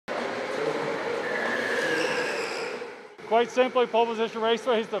Quite simply, Pole Position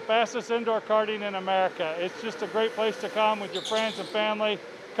Raceway is the fastest indoor karting in America. It's just a great place to come with your friends and family.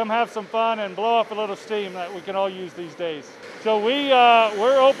 Come have some fun and blow off a little steam that we can all use these days. So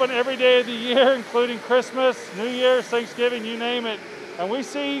we're open every day of the year, including Christmas, New Year's, Thanksgiving, you name it. And we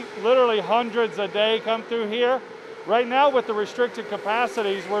see literally hundreds a day come through here. Right now, with the restricted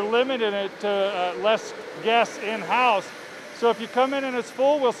capacities, we're limiting it to less guests in-house. So if you come in and it's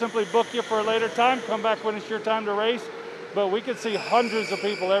full, we'll simply book you for a later time. Come back when it's your time to race. But we can see hundreds of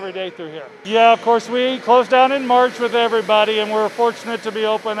people every day through here. Yeah, of course, we closed down in March with everybody, and we're fortunate to be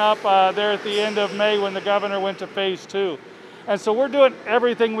open up there at the end of May when the governor went to phase 2. And so we're doing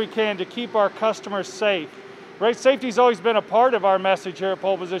everything we can to keep our customers safe. Race safety has always been a part of our message here at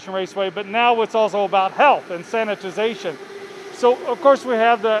Pole Position Raceway, but now it's also about health and sanitization. So, of course, we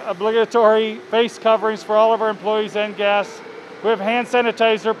have the obligatory face coverings for all of our employees and guests. We have hand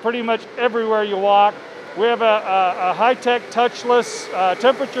sanitizer pretty much everywhere you walk. We have a high-tech touchless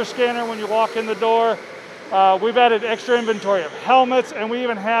temperature scanner when you walk in the door. We've added extra inventory of helmets, and we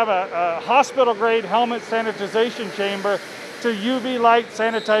even have a hospital-grade helmet sanitization chamber to UV light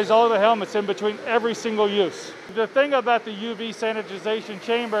sanitize all the helmets in between every single use. The thing about the UV sanitization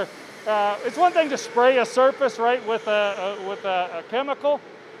chamber, it's one thing to spray a surface, right, with a chemical,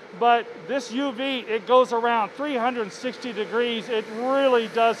 but this UV, it goes around 360 degrees. It really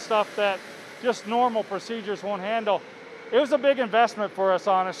does stuff that just normal procedures won't handle. It was a big investment for us,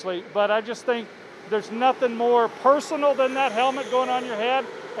 honestly, but I just think there's nothing more personal than that helmet going on your head,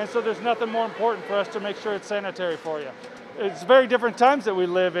 and so there's nothing more important for us to make sure it's sanitary for you. It's very different times that we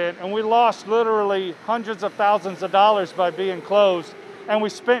live in, and we lost literally hundreds of thousands of dollars by being closed, and we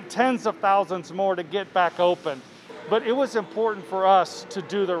spent tens of thousands more to get back open. But it was important for us to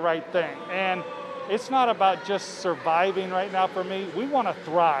do the right thing, and it's not about just surviving right now for me. We want to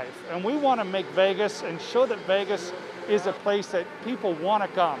thrive, and we want to make Vegas and show that Vegas is a place that people want to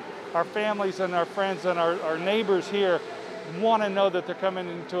come. Our families and our friends and our neighbors here want to know that they're coming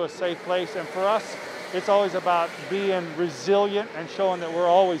into a safe place, and for us, it's always about being resilient and showing that we're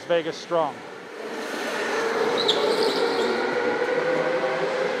always Vegas strong.